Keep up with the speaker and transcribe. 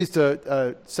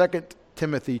To 2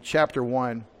 Timothy chapter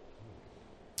 1.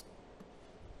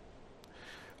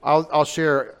 I'll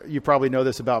share, you probably know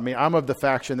this about me. I'm of the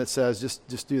faction that says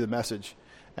just do the message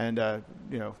and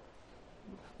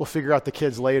we'll figure out the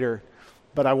kids later,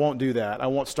 but I won't do that. I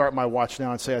won't start my watch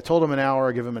now and say I told them an hour,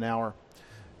 I give them an hour.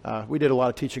 We did a lot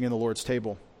of teaching in the Lord's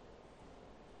table.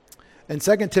 In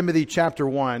 2 Timothy chapter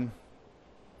 1,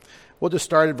 we'll just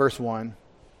start at verse 1.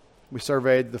 We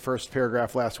surveyed the first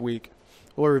paragraph last week.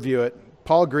 We'll review it.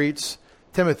 Paul greets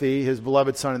Timothy, his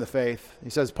beloved son in the faith. He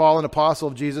says, Paul, an apostle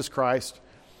of Jesus Christ,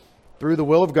 through the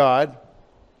will of God,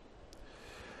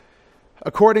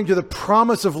 according to the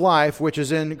promise of life which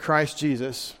is in Christ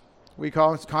Jesus. We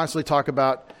constantly talk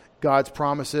about God's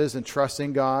promises and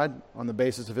trusting God on the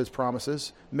basis of his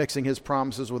promises, mixing his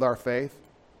promises with our faith.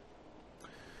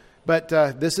 But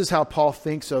this is how Paul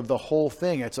thinks of the whole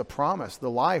thing. It's a promise, the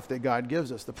life that God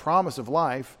gives us, the promise of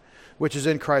life, which is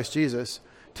in Christ Jesus.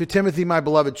 To Timothy, my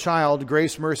beloved child,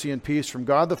 grace, mercy, and peace from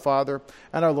God the Father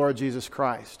and our Lord Jesus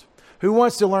Christ. Who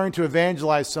wants to learn to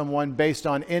evangelize someone based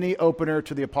on any opener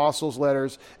to the apostles'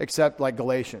 letters except like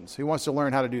Galatians? Who wants to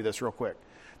learn how to do this real quick?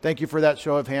 Thank you for that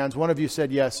show of hands. One of you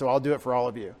said yes, so I'll do it for all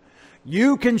of you.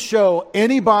 You can show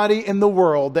anybody in the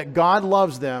world that God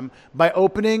loves them by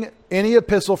opening any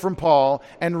epistle from Paul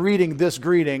and reading this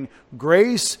greeting,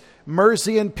 grace,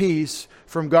 mercy, and peace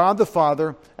from God the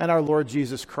Father and our Lord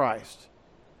Jesus Christ.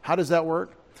 How does that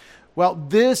work? Well,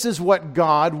 this is what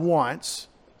God wants,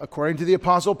 according to the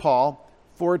Apostle Paul,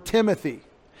 for Timothy.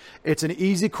 It's an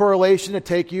easy correlation to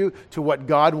take you to what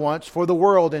God wants for the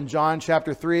world in John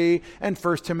chapter 3 and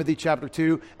 1 Timothy chapter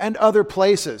 2 and other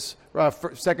places,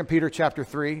 2 Peter chapter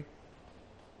 3.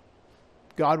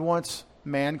 God wants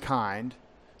mankind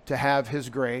to have his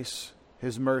grace,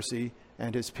 his mercy,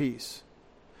 and his peace.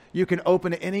 You can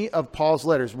open any of Paul's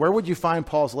letters. Where would you find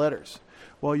Paul's letters?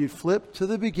 Well, you flip to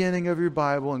the beginning of your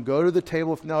Bible and go to the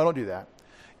table. No, don't do that.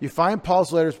 You find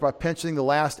Paul's letters by pinching the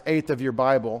last eighth of your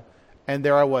Bible, and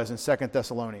there I was in 2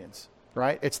 Thessalonians,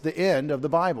 right? It's the end of the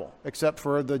Bible, except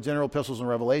for the general epistles and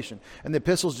Revelation. And the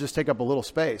epistles just take up a little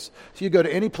space. So you go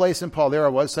to any place in Paul, there I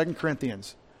was, 2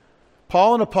 Corinthians.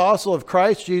 Paul, an apostle of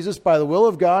Christ Jesus, by the will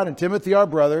of God, and Timothy, our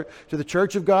brother, to the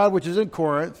church of God, which is in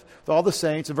Corinth, with all the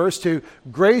saints. In verse 2,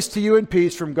 grace to you and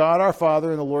peace from God our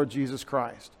Father and the Lord Jesus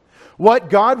Christ.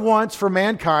 What God wants for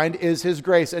mankind is his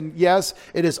grace. And yes,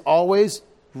 it is always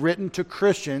written to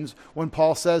Christians when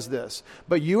Paul says this.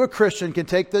 But you, a Christian, can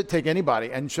take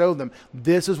anybody and show them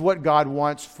this is what God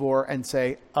wants for, and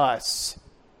say, us.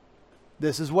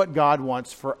 This is what God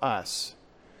wants for us.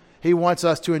 He wants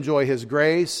us to enjoy his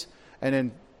grace, and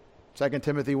in 2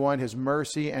 Timothy 1, his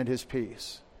mercy and his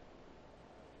peace.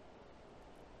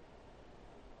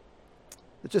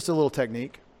 It's just a little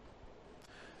technique.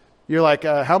 You're like,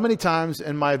 how many times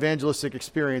in my evangelistic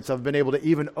experience I've been able to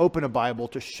even open a Bible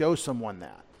to show someone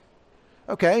that?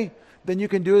 Okay, then you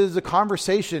can do it as a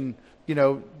conversation,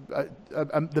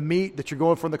 the meat that you're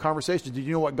going for in the conversation. Do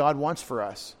you know what God wants for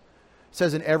us? It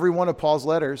says in every one of Paul's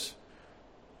letters,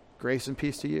 grace and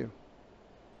peace to you.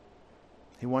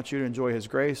 He wants you to enjoy his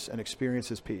grace and experience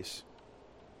his peace.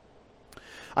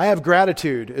 I have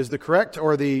gratitude is the correct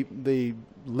or the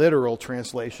literal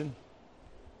translation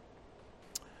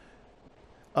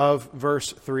of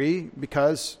verse 3,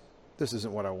 because this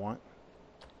isn't what I want.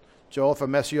 Joel, if I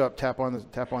mess you up, tap on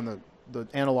the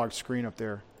analog screen up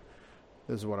there.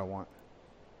 This is what I want.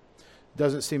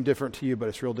 Doesn't seem different to you, but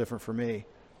it's real different for me.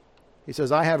 He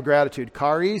says, I have gratitude.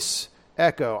 Charis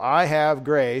echo. I have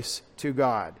grace to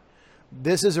God.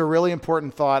 This is a really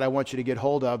important thought I want you to get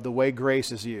hold of, the way grace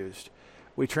is used.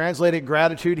 We translated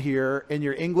gratitude here. In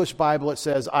your English Bible, it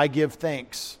says, I give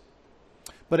thanks.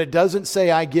 But it doesn't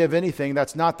say I give anything.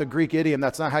 That's not the Greek idiom.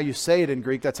 That's not how you say it in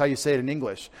Greek. That's how you say it in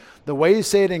English. The way you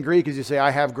say it in Greek is you say,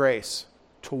 I have grace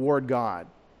toward God.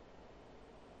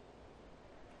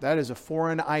 That is a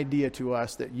foreign idea to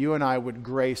us, that you and I would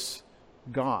grace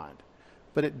God.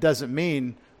 But it doesn't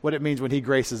mean what it means when he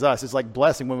graces us. It's like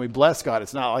blessing. When we bless God,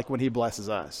 it's not like when he blesses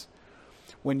us.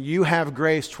 When you have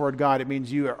grace toward God, it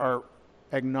means you are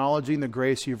acknowledging the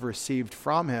grace you've received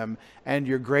from him, and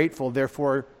you're grateful.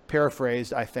 Therefore,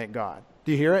 paraphrased, I thank God.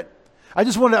 Do you hear it? I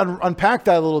just want to unpack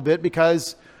that a little bit,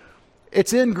 because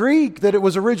it's in Greek that it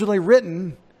was originally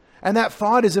written, and that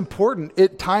thought is important.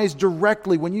 It ties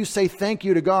directly, when you say thank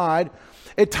you to God,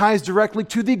 it ties directly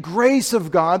to the grace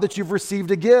of God that you've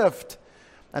received a gift.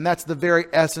 And that's the very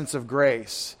essence of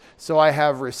grace. So I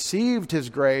have received his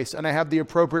grace, and I have the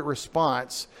appropriate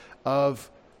response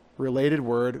of related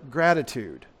word,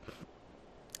 gratitude.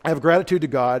 I have gratitude to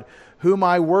God, whom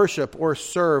I worship or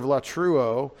serve,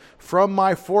 latruo, from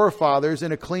my forefathers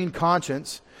in a clean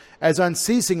conscience, as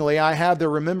unceasingly I have the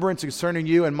remembrance concerning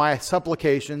you and my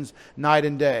supplications night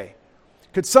and day.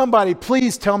 Could somebody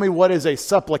please tell me what is a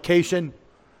supplication?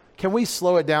 Can we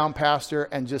slow it down, Pastor,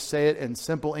 and just say it in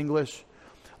simple English?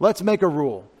 Let's make a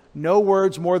rule. No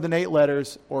words more than 8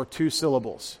 letters or 2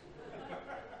 syllables.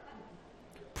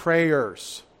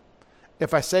 Prayers.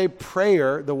 If I say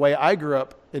prayer the way I grew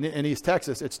up in East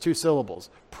Texas, it's 2 syllables.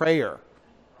 Prayer.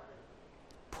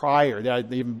 Prior. Yeah,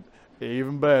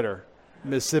 even better.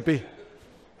 Mississippi.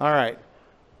 All right.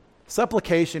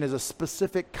 Supplication is a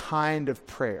specific kind of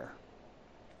prayer.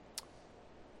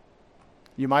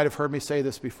 You might have heard me say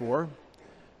this before,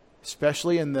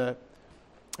 especially in the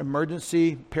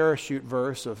emergency parachute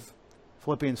verse of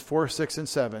Philippians 4, 6, and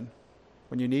 7.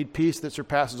 When you need peace that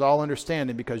surpasses all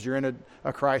understanding because you're in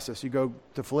a crisis, you go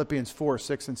to Philippians 4,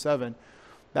 6, and 7.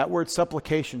 That word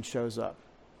supplication shows up.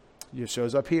 It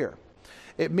shows up here.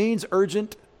 It means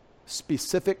urgent,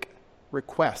 specific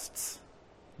requests.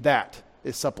 That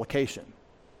is supplication.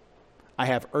 I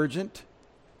have urgent,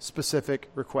 specific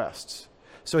requests.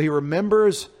 So he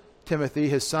remembers Timothy,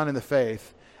 his son in the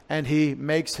faith, and he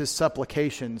makes his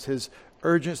supplications, his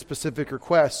urgent, specific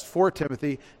requests for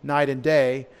Timothy night and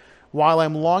day, while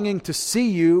I'm longing to see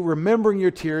you, remembering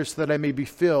your tears, so that I may be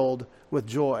filled with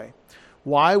joy.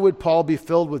 Why would Paul be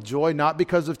filled with joy? Not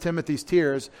because of Timothy's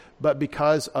tears, but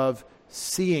because of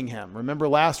seeing him. Remember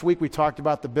last week we talked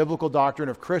about the biblical doctrine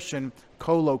of Christian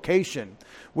co-location.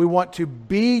 We want to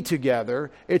be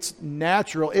together. It's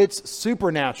natural. It's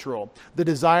supernatural. The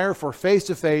desire for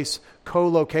face-to-face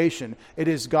co-location. It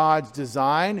is God's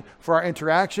design for our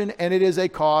interaction, and it is a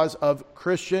cause of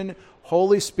Christian,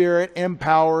 Holy Spirit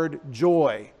empowered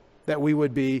joy that we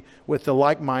would be with the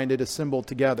like-minded assembled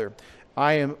together.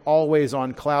 I am always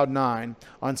on cloud 9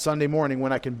 on Sunday morning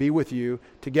when I can be with you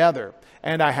together.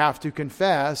 And I have to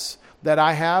confess that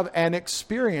I have an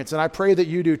experience, and I pray that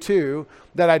you do too,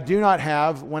 that I do not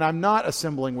have when I'm not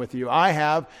assembling with you. I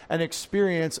have an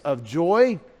experience of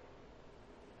joy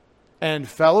and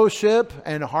fellowship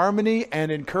and harmony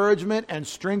and encouragement and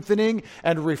strengthening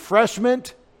and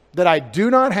refreshment that I do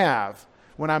not have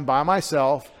when I'm by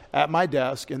myself at my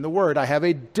desk in the Word. I have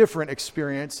a different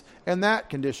experience in that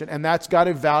condition, and that's got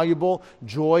a valuable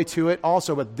joy to it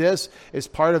also. But this is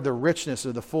part of the richness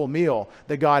of the full meal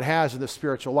that God has in the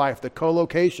spiritual life, the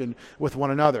co-location with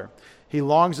one another. He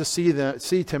longs to see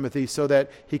Timothy so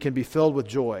that he can be filled with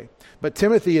joy. But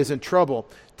Timothy is in trouble.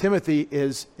 Timothy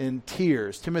is in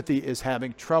tears. Timothy is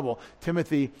having trouble.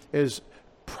 Timothy is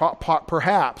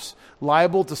perhaps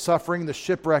liable to suffering the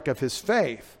shipwreck of his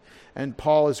faith. And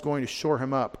Paul is going to shore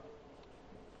him up.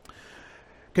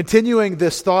 Continuing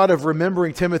this thought of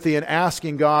remembering Timothy and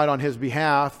asking God on his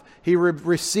behalf, he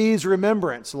receives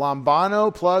remembrance.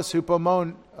 Lambano plus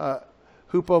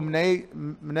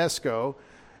hupomnesco,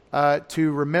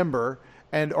 to remember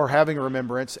or having a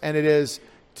remembrance. And it is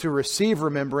to receive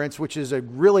remembrance, which is a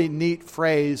really neat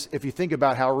phrase if you think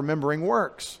about how remembering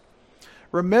works.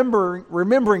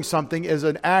 Remembering something is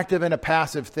an active and a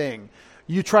passive thing.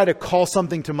 You try to call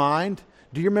something to mind.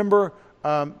 Do you remember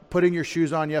putting your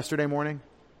shoes on yesterday morning?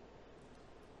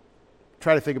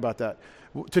 Try to think about that.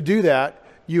 To do that,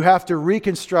 you have to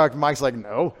reconstruct. Mike's like,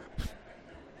 no.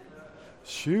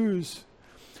 Shoes.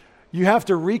 You have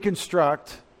to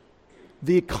reconstruct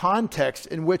the context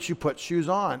in which you put shoes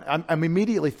on. I'm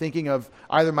immediately thinking of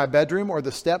either my bedroom or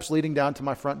the steps leading down to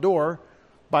my front door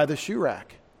by the shoe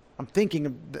rack. I'm thinking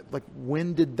of, like,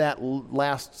 when did that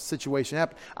last situation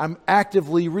happen? I'm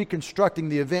actively reconstructing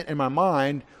the event in my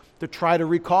mind to try to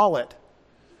recall it.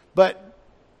 But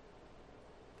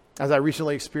as I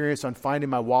recently experienced on finding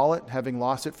my wallet, having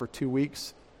lost it for 2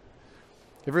 weeks.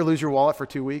 You ever lose your wallet for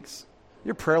 2 weeks?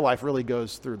 Your prayer life really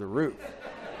goes through the roof.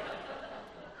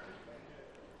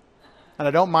 And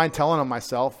I don't mind telling on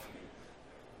myself.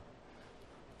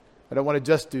 I don't want to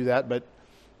just do that, but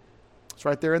it's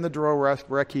right there in the drawer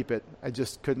where I keep it. I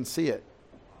just couldn't see it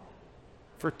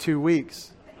for 2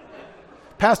 weeks.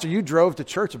 Pastor, you drove to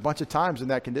church a bunch of times in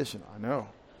that condition. I know.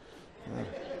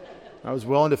 I was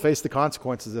willing to face the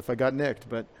consequences if I got nicked.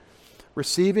 But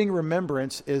receiving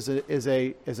remembrance is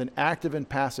an active and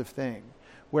passive thing.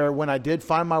 Where when I did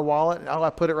find my wallet, I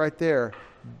put it right there.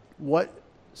 What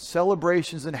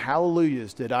celebrations and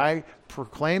hallelujahs did I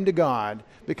proclaim to God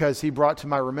because he brought to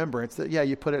my remembrance that, yeah,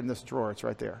 you put it in this drawer. It's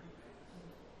right there.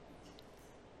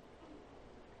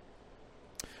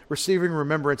 Receiving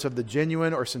remembrance of the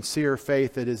genuine or sincere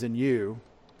faith that is in you.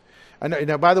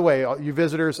 Now, by the way, you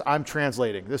visitors, I'm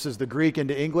translating. This is the Greek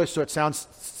into English, so it sounds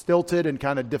stilted and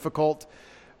kind of difficult.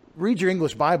 Read your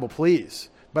English Bible, please.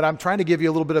 But I'm trying to give you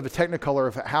a little bit of a technicolor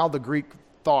of how the Greek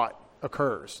thought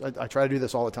occurs. I try to do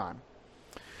this all the time.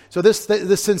 So this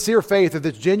sincere faith, or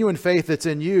this genuine faith that's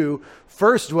in you,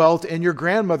 first dwelt in your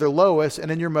grandmother Lois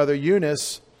and in your mother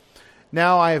Eunice.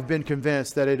 Now I have been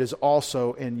convinced that it is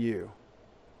also in you.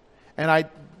 And I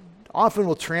often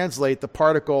will translate the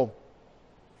particle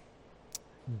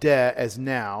de as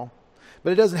now,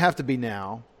 but it doesn't have to be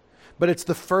now. But it's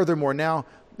the furthermore. Now,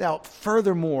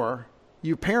 furthermore,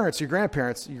 your parents, your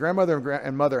grandparents, your grandmother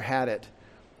and mother have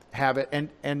it,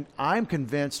 and I'm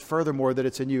convinced, furthermore, that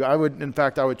it's in you. I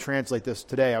would translate this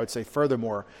today. I would say,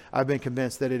 furthermore, I've been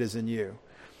convinced that it is in you.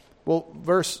 Well,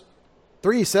 verse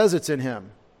 3 says it's in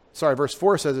him. Verse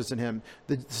 4 says it's in him.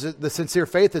 The sincere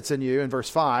faith that's in you in verse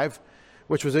 5,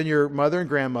 which was in your mother and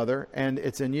grandmother, and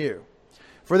it's in you.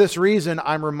 For this reason,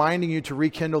 I'm reminding you to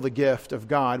rekindle the gift of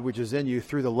God, which is in you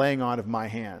through the laying on of my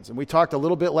hands. And we talked a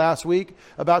little bit last week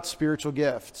about spiritual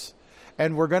gifts.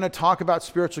 And we're going to talk about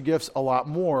spiritual gifts a lot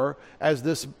more as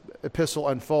this epistle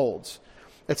unfolds.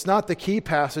 It's not the key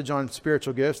passage on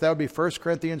spiritual gifts. That would be 1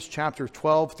 Corinthians chapter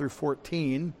 12 through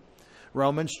 14,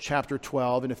 Romans chapter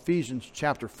 12, and Ephesians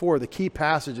chapter 4, the key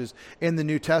passages in the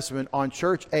New Testament on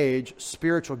church age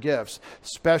spiritual gifts,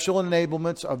 special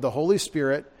enablements of the Holy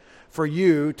Spirit for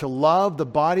you to love the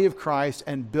body of Christ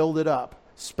and build it up.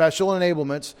 Special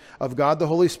enablements of God the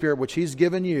Holy Spirit, which He's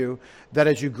given you, that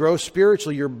as you grow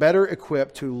spiritually, you're better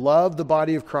equipped to love the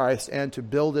body of Christ and to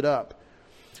build it up.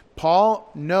 Paul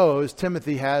knows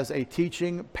Timothy has a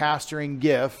teaching, pastoring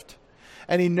gift,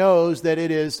 and he knows that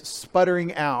it is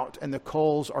sputtering out and the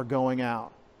coals are going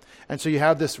out. And so you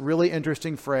have this really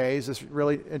interesting phrase, this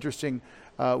really interesting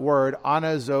word,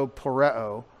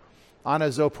 anazoporeo.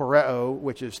 Anazoporeo,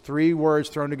 which is three words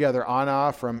thrown together.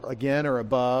 Ana from again or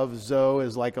above. Zo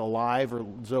is like alive or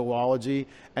zoology.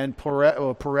 And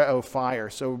poreo, fire.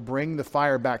 So bring the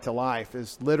fire back to life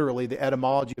is literally the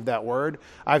etymology of that word.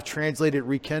 I've translated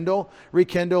rekindle.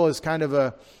 Rekindle is kind of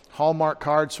a Hallmark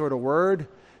card sort of word.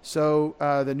 So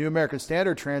the New American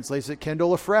Standard translates it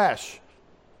kindle afresh.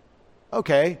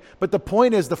 Okay, but the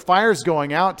point is the fire's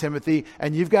going out, Timothy,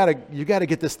 and you've got to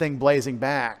get this thing blazing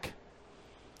back.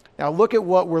 Now look at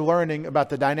what we're learning about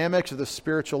the dynamics of the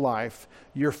spiritual life,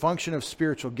 your function of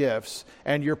spiritual gifts,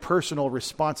 and your personal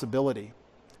responsibility.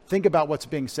 Think about what's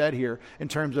being said here in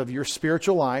terms of your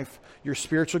spiritual life, your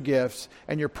spiritual gifts,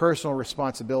 and your personal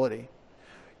responsibility.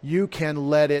 You can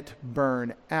let it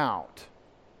burn out.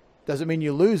 Doesn't mean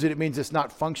you lose it. It means it's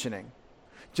not functioning.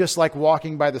 Just like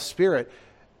walking by the Spirit.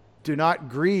 Do not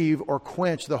grieve or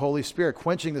quench the Holy Spirit.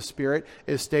 Quenching the Spirit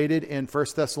is stated in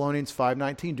 1 Thessalonians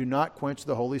 5:19. Do not quench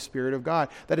the Holy Spirit of God.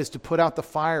 That is to put out the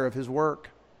fire of His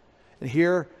work. And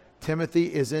here,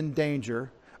 Timothy is in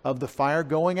danger of the fire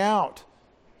going out.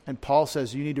 And Paul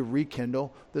says you need to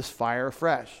rekindle this fire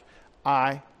afresh.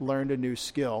 I learned a new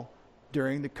skill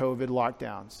during the COVID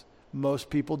lockdowns. Most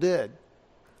people did.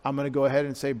 I'm going to go ahead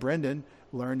and say Brendan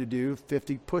learn to do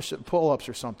 50 pull-ups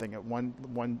or something at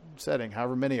one setting,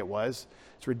 however many it was.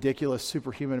 It's a ridiculous,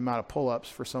 superhuman amount of pull-ups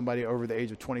for somebody over the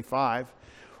age of 25,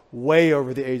 way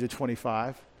over the age of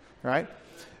 25, right?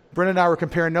 Brendan and I were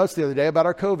comparing notes the other day about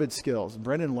our COVID skills.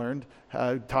 Brendan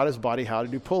taught his body how to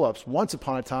do pull-ups. Once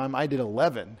upon a time, I did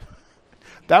 11.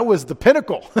 That was the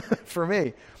pinnacle for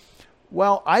me.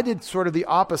 Well, I did sort of the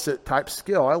opposite type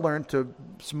skill. I learned to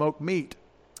smoke meat.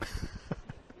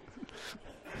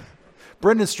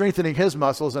 Brendan's strengthening his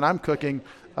muscles, and I'm cooking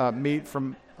meat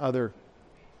from other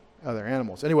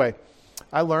animals. Anyway,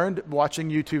 I learned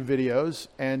watching YouTube videos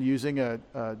and using a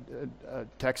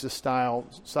Texas-style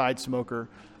side smoker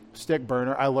stick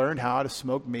burner. I learned how to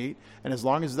smoke meat, and as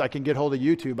long as I can get hold of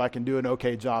YouTube, I can do an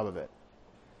okay job of it.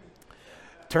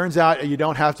 Turns out you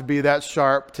don't have to be that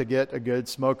sharp to get a good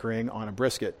smoke ring on a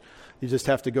brisket. You just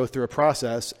have to go through a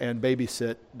process and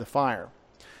babysit the fire.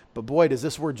 But boy, does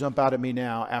this word jump out at me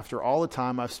now after all the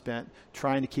time I've spent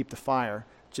trying to keep the fire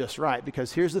just right.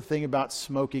 Because here's the thing about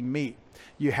smoking meat.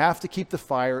 You have to keep the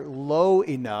fire low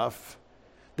enough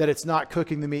that it's not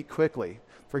cooking the meat quickly.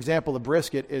 For example, the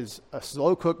brisket is a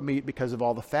slow-cooked meat because of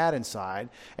all the fat inside,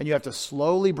 and you have to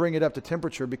slowly bring it up to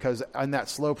temperature because in that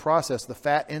slow process, the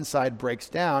fat inside breaks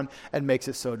down and makes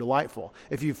it so delightful.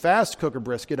 If you fast cook a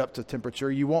brisket up to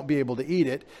temperature, you won't be able to eat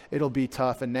it. It'll be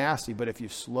tough and nasty. But if you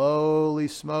slowly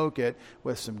smoke it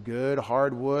with some good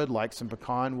hardwood, like some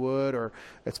pecan wood, or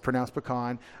it's pronounced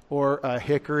pecan, or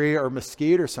hickory or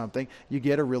mesquite or something, you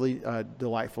get a really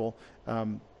delightful,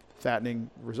 fattening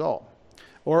result.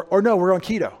 Or no, we're on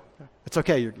keto. It's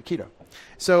okay, you're keto.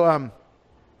 So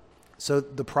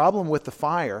the problem with the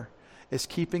fire is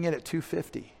keeping it at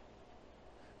 250.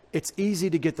 It's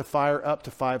easy to get the fire up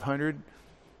to 500.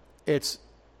 It's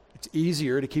It's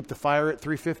easier to keep the fire at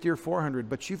 350 or 400,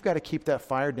 but you've got to keep that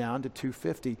fire down to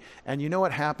 250. And you know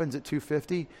what happens at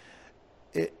 250?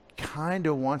 It kind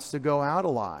of wants to go out a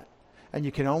lot. And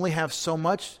you can only have so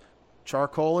much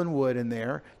charcoal and wood in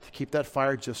there to keep that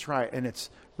fire just right. And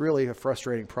it's really a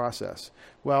frustrating process.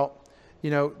 Well,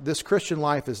 this Christian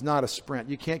life is not a sprint.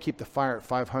 You can't keep the fire at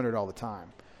 500 all the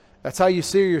time. That's how you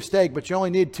sear your steak, but you only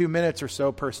need 2 minutes or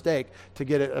so per steak to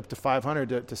get it up to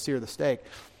 500 to sear the steak.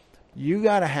 You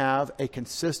got to have a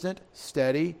consistent,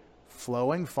 steady,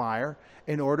 flowing fire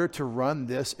in order to run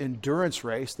this endurance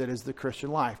race that is the Christian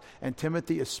life. And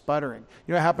Timothy is sputtering.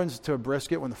 You know what happens to a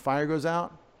brisket when the fire goes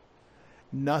out?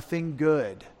 Nothing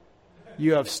good.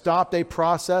 You have stopped a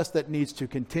process that needs to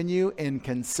continue in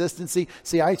consistency.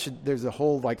 See, there's a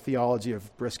whole theology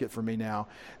of brisket for me now.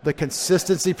 The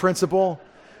consistency principle.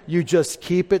 You just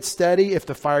keep it steady. If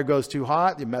the fire goes too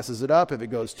hot, it messes it up. If it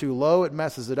goes too low, it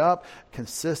messes it up.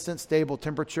 Consistent, stable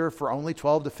temperature for only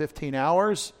 12 to 15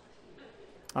 hours.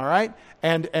 All right?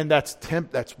 And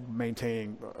that's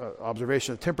maintaining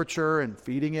observation of temperature and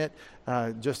feeding it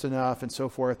just enough and so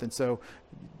forth. And so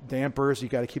dampers, you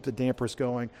got to keep the dampers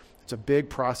going. It's a big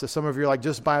process. Some of you are like,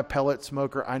 just buy a pellet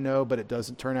smoker. I know, but it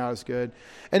doesn't turn out as good.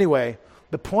 Anyway,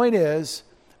 the point is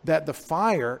that the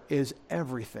fire is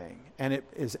everything. And it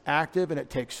is active, and it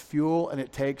takes fuel, and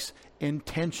it takes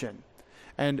intention.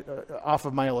 And off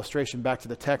of my illustration, back to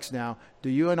the text now, do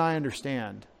you and I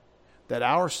understand that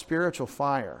our spiritual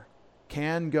fire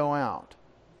can go out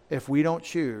if we don't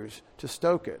choose to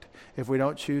stoke it, if we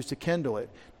don't choose to kindle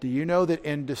it? Do you know that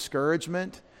in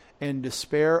discouragement and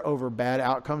despair over bad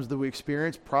outcomes that we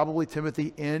experience, probably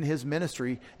Timothy in his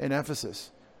ministry in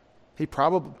Ephesus, we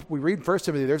read 1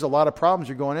 Timothy, there's a lot of problems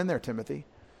you're going in there, Timothy.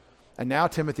 And now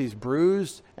Timothy's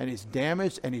bruised, and he's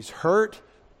damaged, and he's hurt,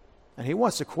 and he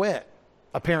wants to quit,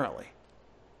 apparently.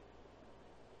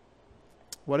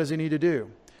 What does he need to do?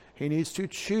 He needs to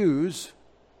choose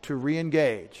to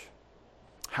re-engage.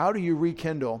 How do you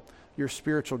rekindle your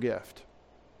spiritual gift?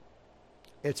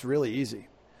 It's really easy.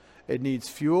 It needs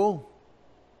fuel,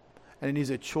 and it needs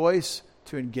a choice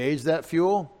to engage that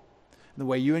fuel. And the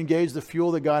way you engage the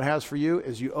fuel that God has for you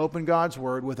is you open God's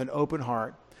word with an open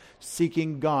heart,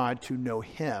 seeking God to know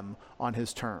him on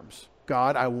his terms.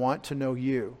 God, I want to know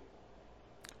you.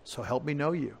 So help me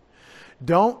know you.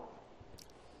 Don't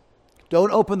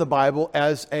open the Bible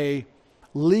as a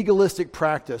legalistic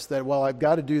practice that, well, I've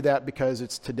got to do that because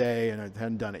it's today and I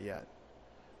haven't done it yet.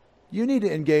 You need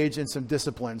to engage in some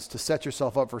disciplines to set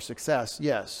yourself up for success,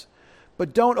 yes.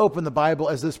 But don't open the Bible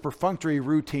as this perfunctory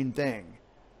routine thing.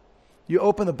 You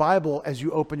open the Bible as you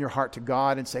open your heart to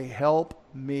God and say, help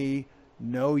me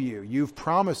know you. You've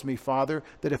promised me, Father,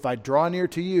 that if I draw near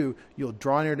to you, you'll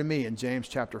draw near to me in James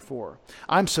chapter 4.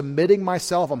 I'm submitting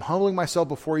myself. I'm humbling myself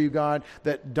before you, God,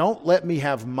 that don't let me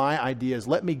have my ideas.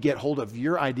 Let me get hold of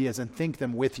your ideas and think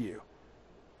them with you.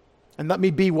 And let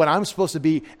me be what I'm supposed to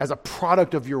be as a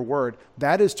product of your word.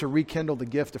 That is to rekindle the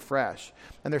gift afresh.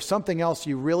 And there's something else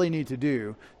you really need to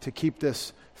do to keep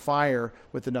this fire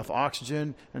with enough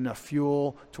oxygen, enough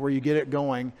fuel to where you get it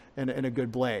going in a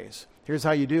good blaze. Here's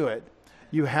how you do it.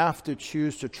 You have to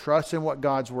choose to trust in what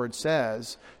God's word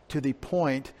says to the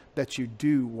point that you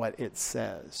do what it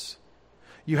says.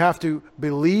 You have to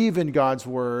believe in God's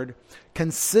word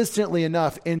consistently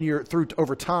enough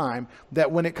over time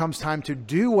that when it comes time to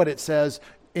do what it says,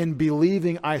 in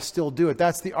believing I still do it.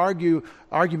 That's the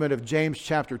argument of James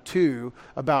chapter 2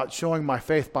 about showing my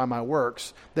faith by my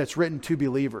works that's written to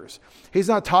believers. He's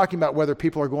not talking about whether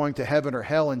people are going to heaven or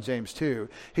hell in James 2.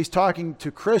 He's talking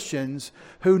to Christians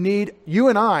who need, you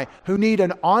and I, who need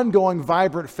an ongoing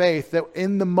vibrant faith that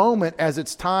in the moment as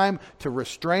it's time to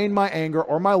restrain my anger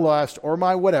or my lust or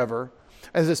my whatever,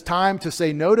 as it's time to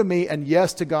say no to me and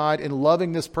yes to God in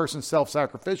loving this person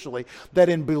self-sacrificially, that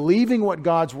in believing what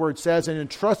God's word says and in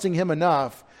trusting him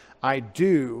enough, I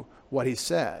do what he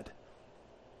said.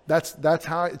 That's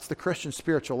how it's the Christian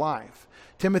spiritual life.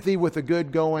 Timothy, with a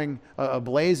good going, a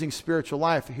blazing spiritual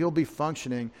life, he'll be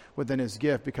functioning within his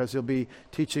gift because he'll be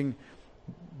teaching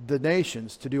the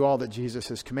nations to do all that Jesus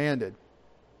has commanded.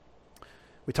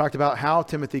 We talked about how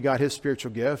Timothy got his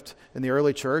spiritual gift in the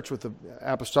early church with the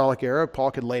apostolic era. Paul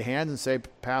could lay hands and say,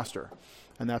 pastor.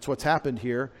 And that's what's happened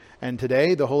here. And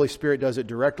today, the Holy Spirit does it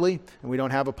directly. And we don't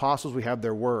have apostles, we have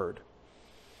their word.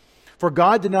 For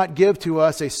God did not give to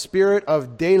us a spirit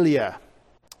of Deilia.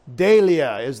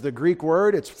 Deilia is the Greek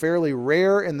word. It's fairly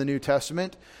rare in the New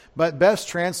Testament, but best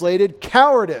translated,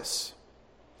 cowardice.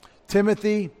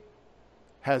 Timothy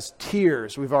has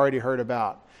tears we've already heard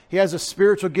about. He has a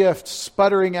spiritual gift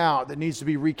sputtering out that needs to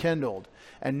be rekindled.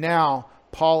 And now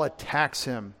Paul attacks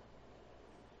him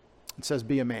and says,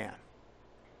 be a man.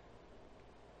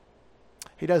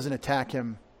 he doesn't attack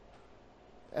him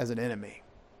as an enemy.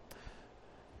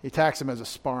 He attacks him as a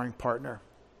sparring partner.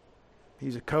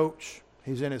 He's a coach.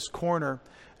 He's in his corner,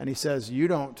 and he says, you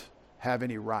don't have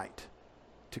any right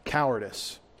to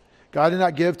cowardice. God did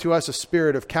not give to us a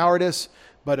spirit of cowardice,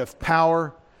 but of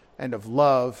power and of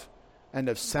love and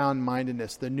of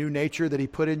sound-mindedness. The new nature that he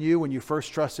put in you when you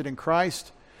first trusted in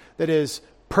Christ, that is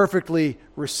perfectly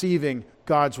receiving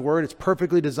God's word. It's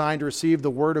perfectly designed to receive the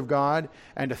word of God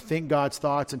and to think God's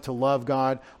thoughts and to love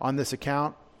God on this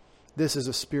account. This is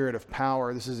a spirit of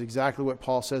power. This is exactly what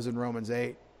Paul says in Romans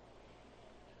 8.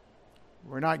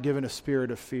 We're not given a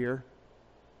spirit of fear.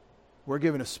 We're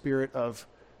given a spirit of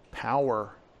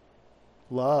power,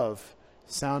 love,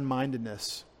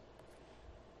 sound-mindedness.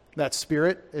 That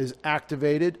spirit is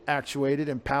activated, actuated,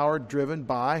 empowered, driven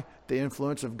by the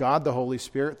influence of God, the Holy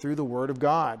Spirit, through the Word of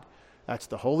God. That's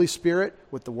the Holy Spirit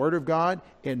with the Word of God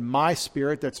in my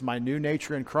spirit. That's my new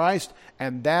nature in Christ.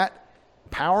 And that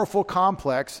powerful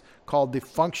complex called the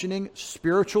functioning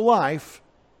spiritual life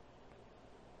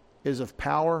is of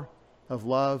power, of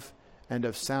love, and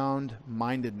of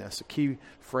sound-mindedness. A key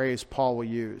phrase Paul will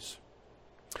use.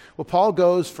 Well, Paul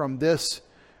goes from this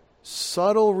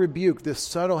subtle rebuke, this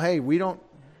subtle, hey, we don't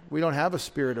have a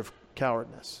spirit of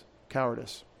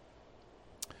cowardice.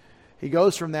 He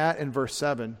goes from that in verse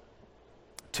 7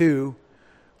 to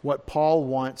what Paul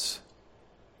wants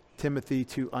Timothy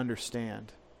to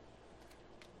understand.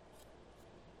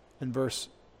 In verse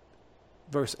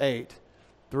 8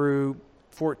 through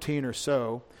 14 or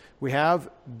so, we have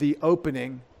the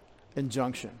opening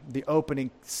injunction, the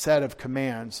opening set of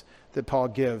commands that Paul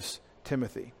gives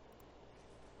Timothy.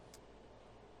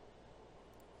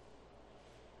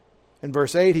 In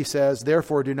verse 8 he says,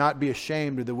 therefore do not be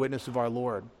ashamed of the witness of our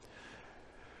Lord.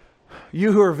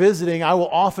 You who are visiting, I will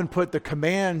often put the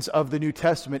commands of the New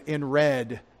Testament in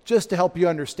red, just to help you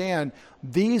understand.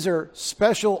 These are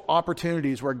special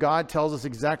opportunities where God tells us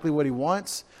exactly what he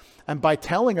wants. And by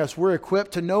telling us, we're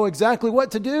equipped to know exactly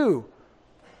what to do.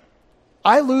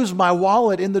 I lose my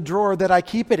wallet in the drawer that I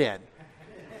keep it in.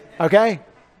 Okay?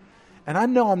 And I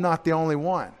know I'm not the only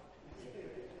one.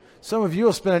 Some of you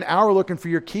will spend an hour looking for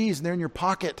your keys and they're in your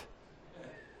pocket.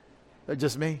 That's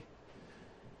just me.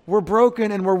 We're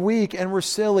broken and we're weak and we're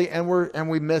silly and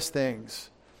we miss things.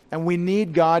 And we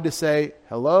need God to say,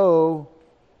 hello,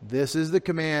 this is the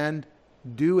command,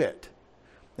 do it.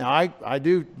 Now, I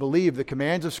do believe the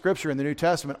commands of Scripture in the New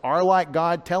Testament are like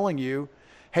God telling you,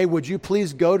 hey, would you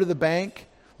please go to the bank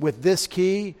with this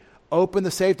key, open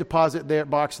the safe deposit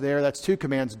box there. That's 2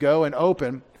 commands, go and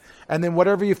open. And then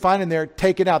whatever you find in there,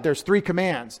 take it out. There's 3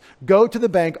 commands. Go to the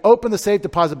bank, open the safe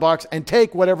deposit box, and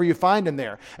take whatever you find in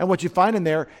there. And what you find in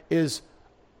there is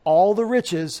all the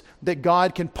riches that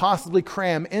God can possibly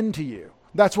cram into you.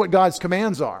 That's what God's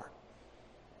commands are.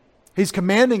 He's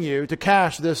commanding you to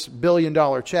cash this $1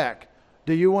 billion check.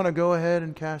 Do you want to go ahead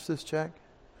and cash this check?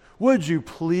 Would you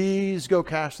please go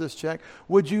cash this check?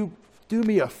 Would you do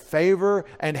me a favor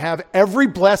and have every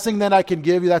blessing that I can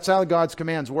give you? That's how God's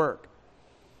commands work.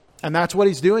 And that's what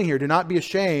he's doing here. Do not be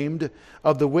ashamed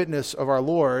of the witness of our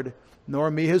Lord, nor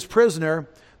me his prisoner,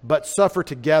 but suffer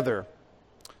together.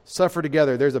 Suffer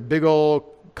together. There's a big old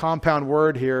compound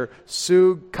word here.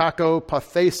 Su kako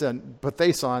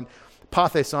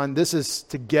patheson. This is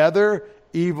together,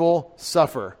 evil,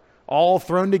 suffer. All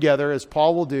thrown together, as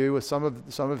Paul will do with some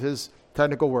of his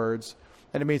technical words.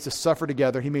 And it means to suffer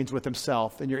together. He means with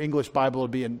himself. In your English Bible, it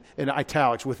would be in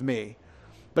italics, with me.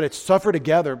 But it's suffer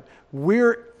together.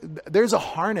 There's a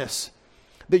harness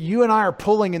that you and I are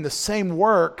pulling in the same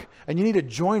work, and you need to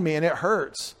join me, and it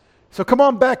hurts. So come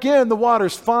on back in. The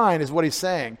water's fine, is what he's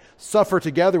saying. Suffer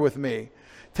together with me.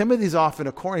 Timothy's off in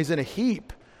a corner. He's in a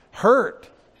heap. Hurt.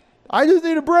 I just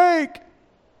need a break.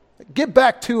 Get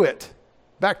back to it.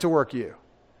 Back to work, you.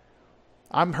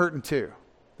 I'm hurting too.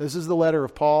 This is the letter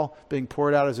of Paul being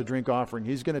poured out as a drink offering.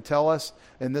 He's going to tell us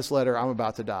in this letter, I'm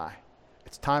about to die.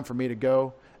 It's time for me to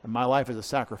go, and my life is a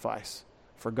sacrifice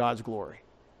for God's glory.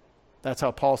 That's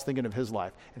how Paul's thinking of his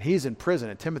life. And he's in prison,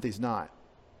 and Timothy's not.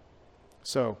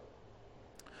 So,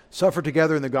 suffer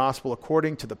together in the gospel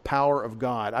according to the power of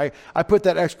God. I put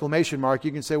that exclamation mark.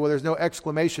 You can say, well, there's no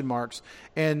exclamation marks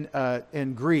in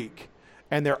Greek,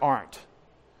 and there aren't.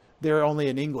 They're only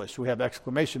in English. We have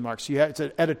exclamation marks. It's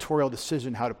an editorial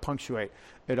decision how to punctuate.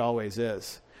 It always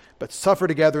is. But suffer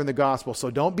together in the gospel.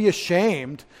 So don't be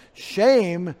ashamed.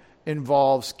 Shame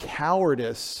involves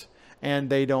cowardice, and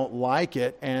they don't like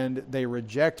it, and they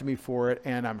reject me for it,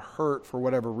 and I'm hurt for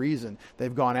whatever reason.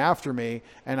 They've gone after me,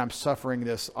 and I'm suffering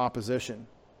this opposition.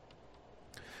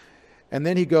 And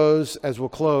then he goes, as we'll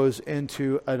close,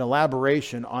 into an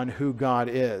elaboration on who God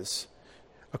is.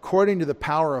 according to the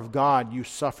power of God, you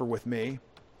suffer with me.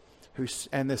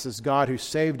 And this is God who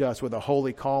saved us with a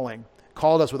holy calling,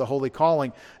 called us with a holy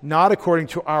calling, not according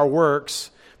to our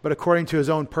works, but according to his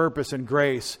own purpose and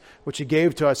grace, which he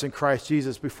gave to us in Christ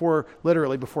Jesus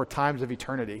literally before times of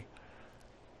eternity.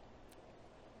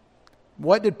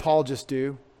 What did Paul just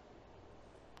do?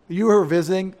 You who are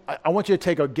visiting, I want you to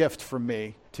take a gift from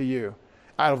me to you.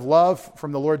 Out of love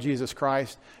from the Lord Jesus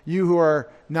Christ. You who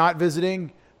are not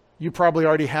visiting, you probably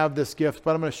already have this gift,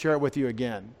 but I'm going to share it with you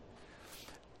again.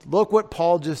 Look what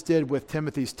Paul just did with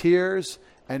Timothy's tears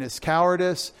and his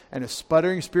cowardice and his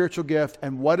sputtering spiritual gift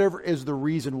and whatever is the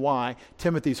reason why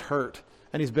Timothy's hurt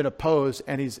and he's been opposed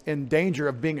and he's in danger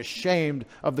of being ashamed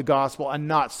of the gospel and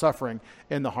not suffering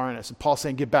in the harness. And Paul's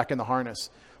saying, get back in the harness.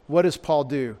 What does Paul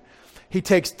do? He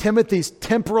takes Timothy's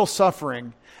temporal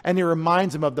suffering and he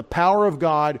reminds him of the power of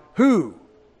God who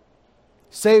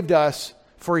saved us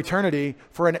for eternity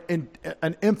for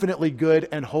an infinitely good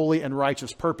and holy and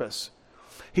righteous purpose.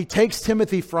 He takes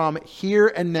Timothy from here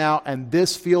and now, and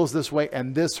this feels this way,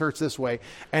 and this hurts this way,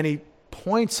 and he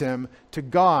points him to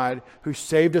God who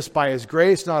saved us by his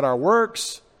grace, not our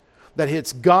works, that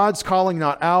it's God's calling,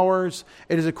 not ours.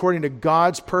 It is according to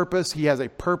God's purpose. He has a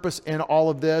purpose in all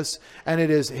of this, and it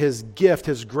is his gift,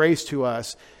 his grace to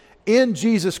us in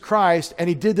Jesus Christ, and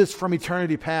he did this from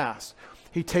eternity past.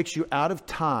 He takes you out of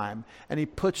time, and he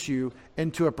puts you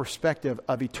into a perspective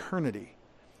of eternity,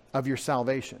 of your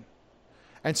salvation.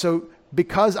 And so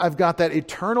because I've got that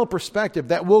eternal perspective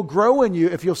that will grow in you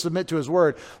if you'll submit to his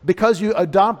word, because you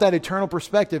adopt that eternal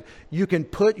perspective, you can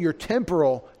put your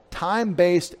temporal,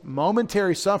 time-based,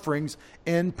 momentary sufferings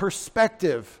in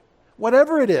perspective.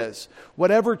 Whatever it is,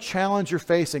 whatever challenge you're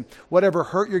facing, whatever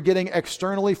hurt you're getting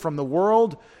externally from the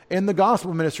world in the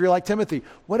gospel ministry like Timothy,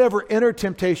 whatever inner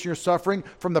temptation you're suffering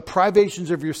from the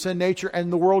privations of your sin nature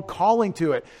and the world calling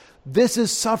to it, this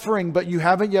is suffering, but you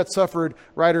haven't yet suffered,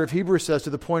 writer of Hebrews says,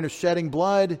 to the point of shedding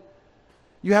blood.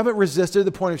 You haven't resisted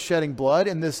the point of shedding blood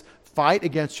in this fight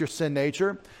against your sin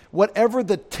nature. Whatever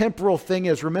the temporal thing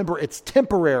is, remember, it's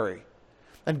temporary.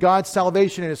 And God's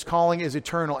salvation and his calling is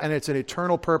eternal, and it's an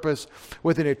eternal purpose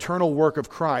with an eternal work of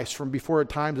Christ from before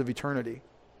times of eternity.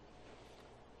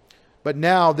 But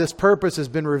now this purpose has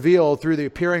been revealed through the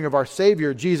appearing of our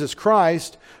Savior, Jesus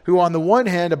Christ, who on the one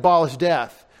hand abolished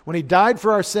death. When he died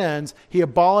for our sins, he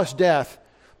abolished death,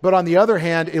 but on the other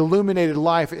hand, illuminated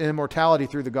life and immortality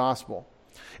through the gospel.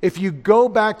 If you go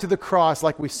back to the cross,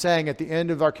 like we sang at the end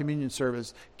of our communion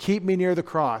service, keep me near the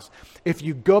cross. If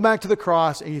you go back to the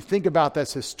cross and you think about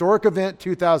this historic event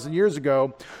 2,000 years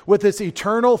ago, with its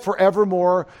eternal,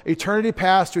 forevermore, eternity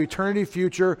past to eternity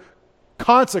future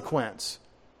consequence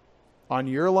on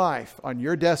your life, on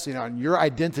your destiny, on your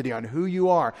identity, on who you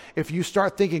are. If you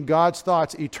start thinking God's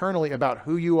thoughts eternally about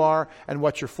who you are and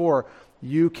what you're for,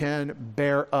 you can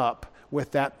bear up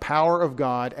with that power of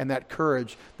God and that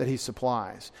courage that he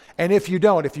supplies. And if you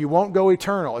don't, if you won't go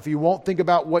eternal, if you won't think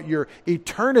about what your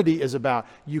eternity is about,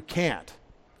 you can't.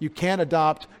 You can't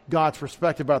adopt God's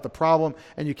perspective about the problem,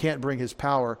 and you can't bring his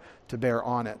power to bear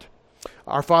on it.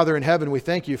 Our Father in heaven, we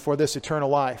thank you for this eternal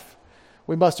life.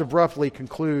 We must abruptly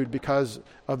conclude because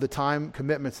of the time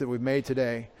commitments that we've made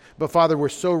today. But Father, we're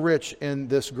so rich in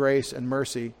this grace and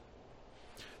mercy.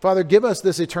 Father, give us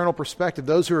this eternal perspective.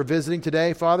 Those who are visiting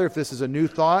today, Father, if this is a new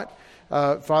thought,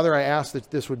 Father, I ask that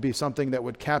this would be something that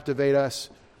would captivate us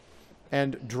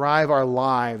and drive our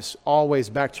lives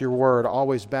always back to your word,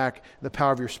 always back the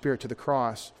power of your Spirit to the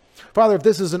cross. Father, if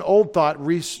this is an old thought,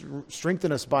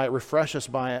 strengthen us by it, refresh us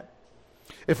by it.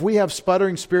 If we have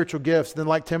sputtering spiritual gifts, then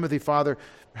like Timothy, Father,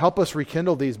 help us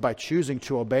rekindle these by choosing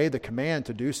to obey the command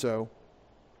to do so.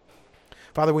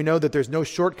 Father, we know that there's no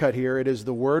shortcut here. It is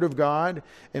the Word of God,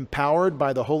 empowered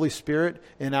by the Holy Spirit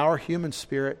in our human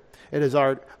spirit. It is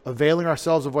our availing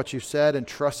ourselves of what you said and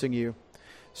trusting you.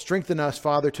 Strengthen us,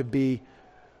 Father, to be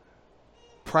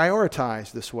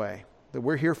prioritized this way, that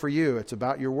we're here for you. It's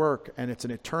about your work, and it's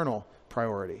an eternal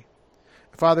priority.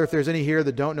 Father, if there's any here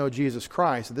that don't know Jesus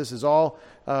Christ, this is all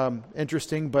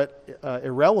interesting but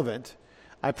irrelevant.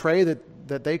 I pray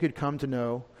that they could come to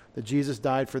know that Jesus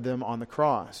died for them on the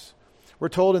cross. We're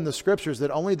told in the scriptures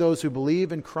that only those who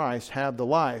believe in Christ have the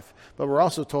life, but we're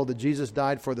also told that Jesus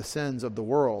died for the sins of the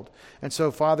world. And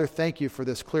so, Father, thank you for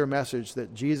this clear message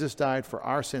that Jesus died for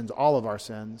our sins, all of our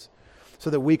sins, so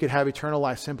that we could have eternal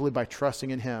life simply by trusting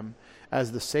in him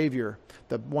as the Savior,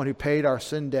 the one who paid our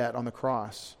sin debt on the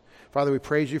cross. Father, we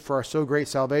praise you for our so great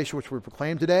salvation, which we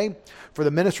proclaim today, for the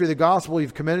ministry of the gospel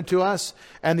you've committed to us,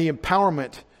 and the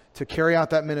empowerment to carry out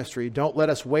that ministry. Don't let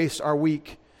us waste our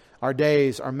week, our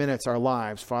days, our minutes, our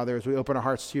lives. Father, as we open our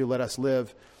hearts to you, let us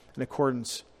live in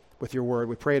accordance with your word.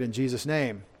 We pray it in Jesus'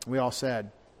 name. We all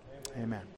said, Amen.